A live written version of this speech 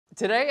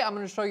Today I'm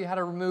going to show you how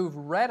to remove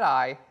red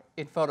eye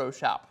in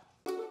Photoshop.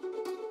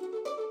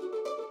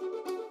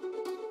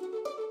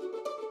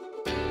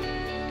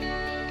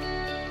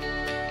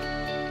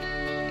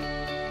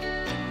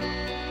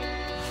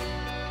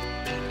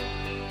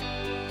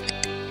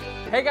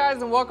 Hey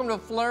guys, and welcome to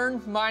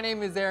Phlearn. My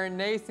name is Aaron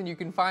Nace, and you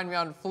can find me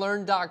on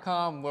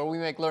phlearn.com, where we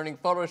make learning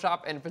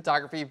Photoshop and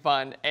photography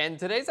fun. And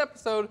today's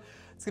episode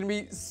is going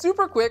to be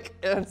super quick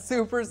and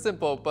super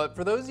simple, but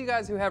for those of you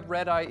guys who have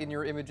red eye in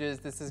your images,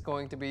 this is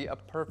going to be a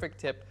perfect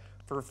tip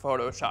for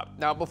Photoshop.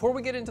 Now, before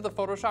we get into the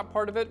Photoshop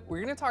part of it, we're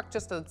going to talk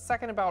just a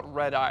second about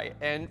red eye.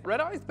 And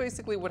red eye is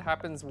basically what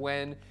happens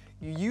when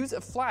you use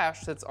a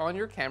flash that's on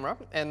your camera,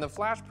 and the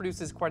flash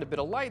produces quite a bit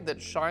of light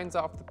that shines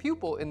off the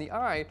pupil in the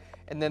eye,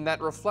 and then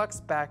that reflects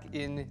back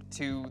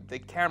into the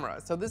camera.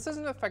 So this is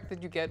an effect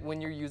that you get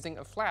when you're using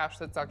a flash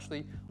that's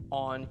actually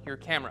on your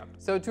camera.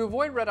 So to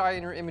avoid red eye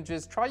in your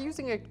images, try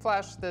using a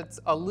flash that's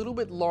a little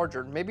bit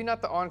larger, maybe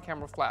not the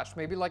on-camera flash,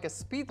 maybe like a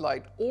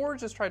speedlight, or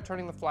just try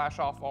turning the flash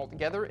off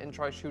altogether and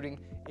try shooting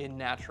in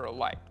natural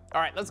light. All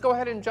right, let's go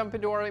ahead and jump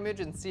into our image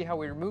and see how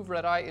we remove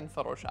red eye in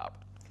Photoshop.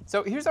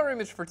 So here's our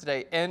image for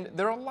today, and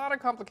there are a lot of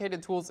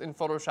complicated tools in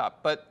Photoshop,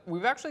 but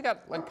we've actually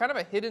got like kind of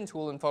a hidden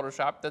tool in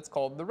Photoshop that's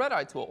called the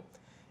RedEye tool.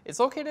 It's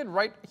located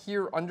right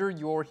here under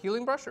your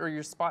healing brush or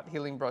your spot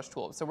healing brush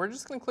tool. So we're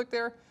just going to click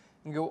there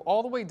and go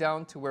all the way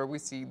down to where we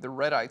see the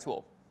RedEye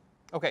tool.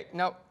 Okay,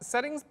 now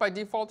settings by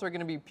default are going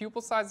to be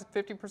pupil size at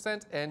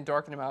 50% and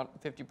darken amount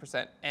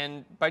 50%.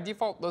 And by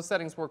default, those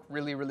settings work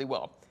really, really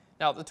well.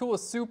 Now the tool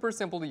is super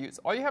simple to use.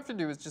 All you have to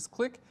do is just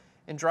click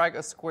and drag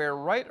a square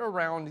right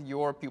around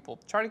your pupil.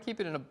 Try to keep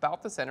it in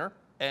about the center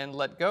and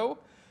let go.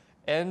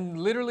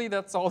 And literally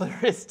that's all there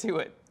is to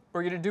it.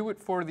 We're going to do it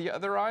for the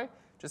other eye.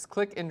 Just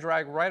click and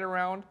drag right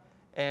around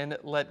and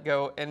let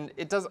go. And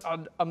it does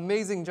an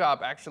amazing job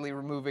actually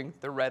removing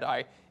the red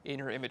eye in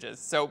your images.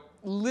 So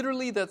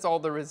literally that's all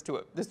there is to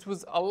it. This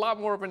was a lot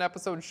more of an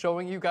episode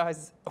showing you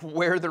guys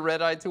where the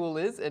RedEye tool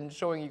is and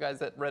showing you guys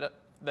that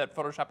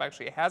Photoshop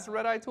actually has a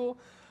RedEye tool.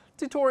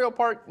 Tutorial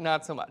part,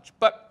 not so much.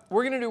 But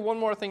we're going to do one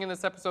more thing in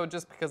this episode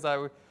just because I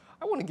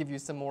want to give you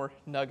some more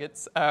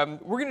nuggets. We're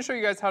going to show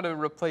you guys how to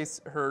replace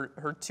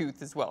her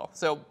tooth as well.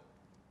 So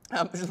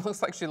it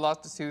looks like she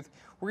lost a tooth.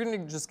 We're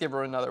going to just give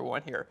her another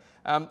one here.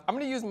 I'm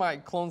going to use my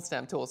clone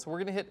stamp tool. So we're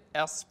going to hit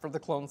S for the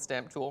clone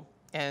stamp tool.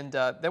 And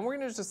then we're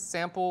going to just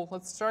sample.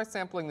 Let's try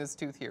sampling this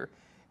tooth here.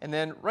 And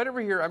then right over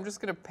here, I'm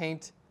just going to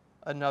paint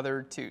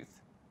another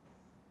tooth.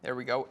 There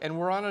we go. And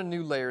we're on a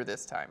new layer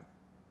this time.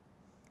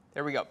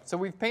 There we go. So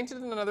we've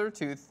painted another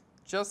tooth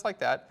just like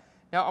that.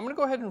 Now I'm going to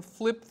go ahead and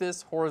flip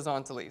this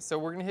horizontally. So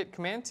we're going to hit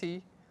Command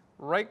T,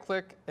 right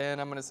click, and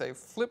I'm going to say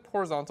flip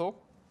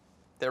horizontal.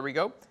 There we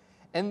go.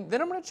 And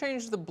then I'm going to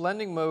change the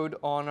blending mode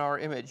on our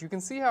image. You can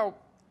see how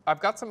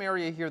I've got some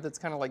area here that's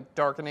kind of like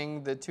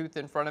darkening the tooth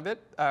in front of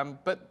it.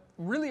 But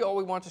really all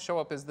we want to show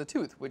up is the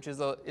tooth, which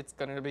is it's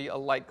going to be a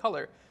light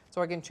color.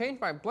 So I can change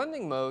my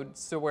blending mode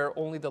so where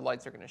only the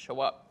lights are going to show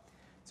up.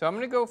 So I'm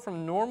going to go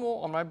from normal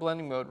on my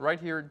blending mode right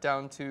here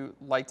down to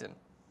lighten.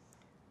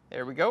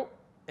 There we go.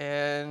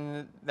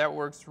 And that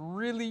works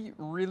really,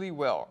 really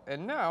well.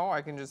 And now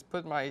I can just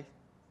put my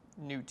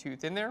new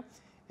tooth in there.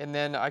 And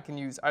then I can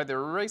use either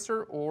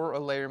eraser or a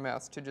layer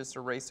mask to just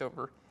erase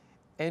over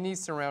any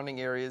surrounding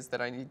areas that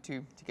I need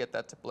to get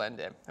that to blend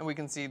in. And we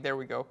can see, there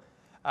we go.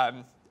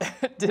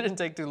 It didn't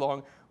take too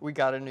long. We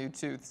got a new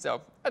tooth.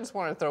 So I just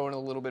want to throw in a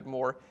little bit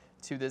more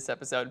to this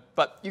episode.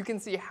 But you can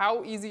see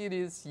how easy it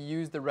is to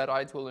use the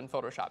RedEye tool in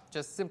Photoshop.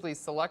 Just simply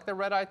select the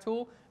RedEye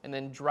tool and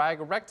then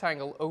drag a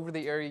rectangle over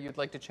the area you'd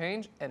like to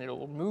change, and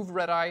it'll remove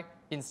red eye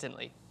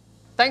instantly.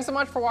 Thanks so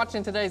much for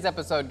watching today's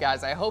episode,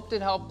 guys. I hope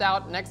it helped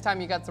out. Next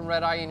time you got some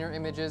red eye in your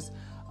images,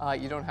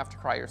 you don't have to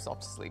cry yourself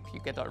to sleep. You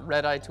get a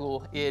RedEye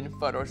tool in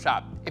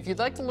Photoshop. If you'd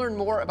like to learn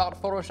more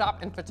about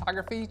Photoshop and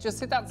photography,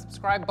 just hit that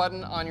subscribe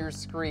button on your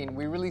screen.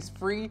 We release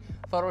free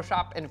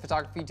Photoshop and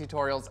photography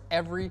tutorials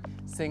every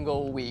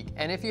single week.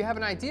 And if you have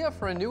an idea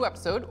for a new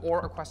episode or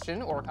a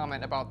question or a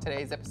comment about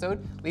today's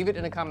episode, leave it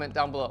in a comment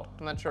down below.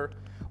 I'm not sure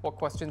what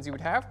questions you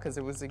would have because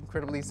it was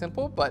incredibly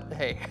simple, but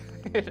hey,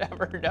 you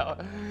never know.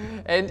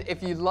 And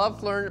if you love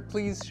Phlearn,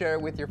 please share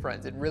it with your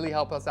friends. It really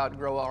helps us out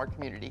grow our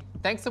community.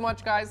 Thanks so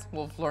much, guys.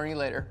 We'll Phlearn you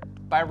later.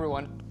 Bye,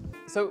 everyone.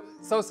 So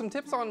some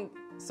tips on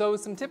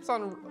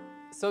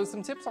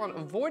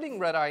avoiding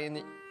red eye in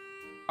the.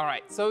 All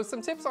right. So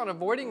some tips on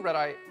avoiding red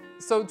eye.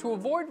 So to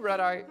avoid red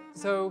eye,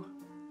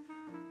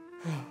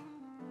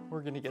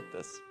 we're gonna get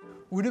this.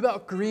 What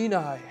about green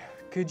eye?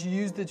 Could you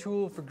use the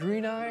tool for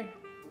green eye?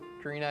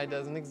 Green eye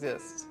doesn't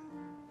exist.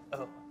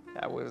 Oh,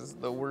 that was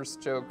the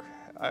worst joke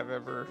I've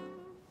ever,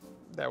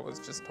 that was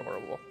just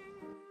horrible.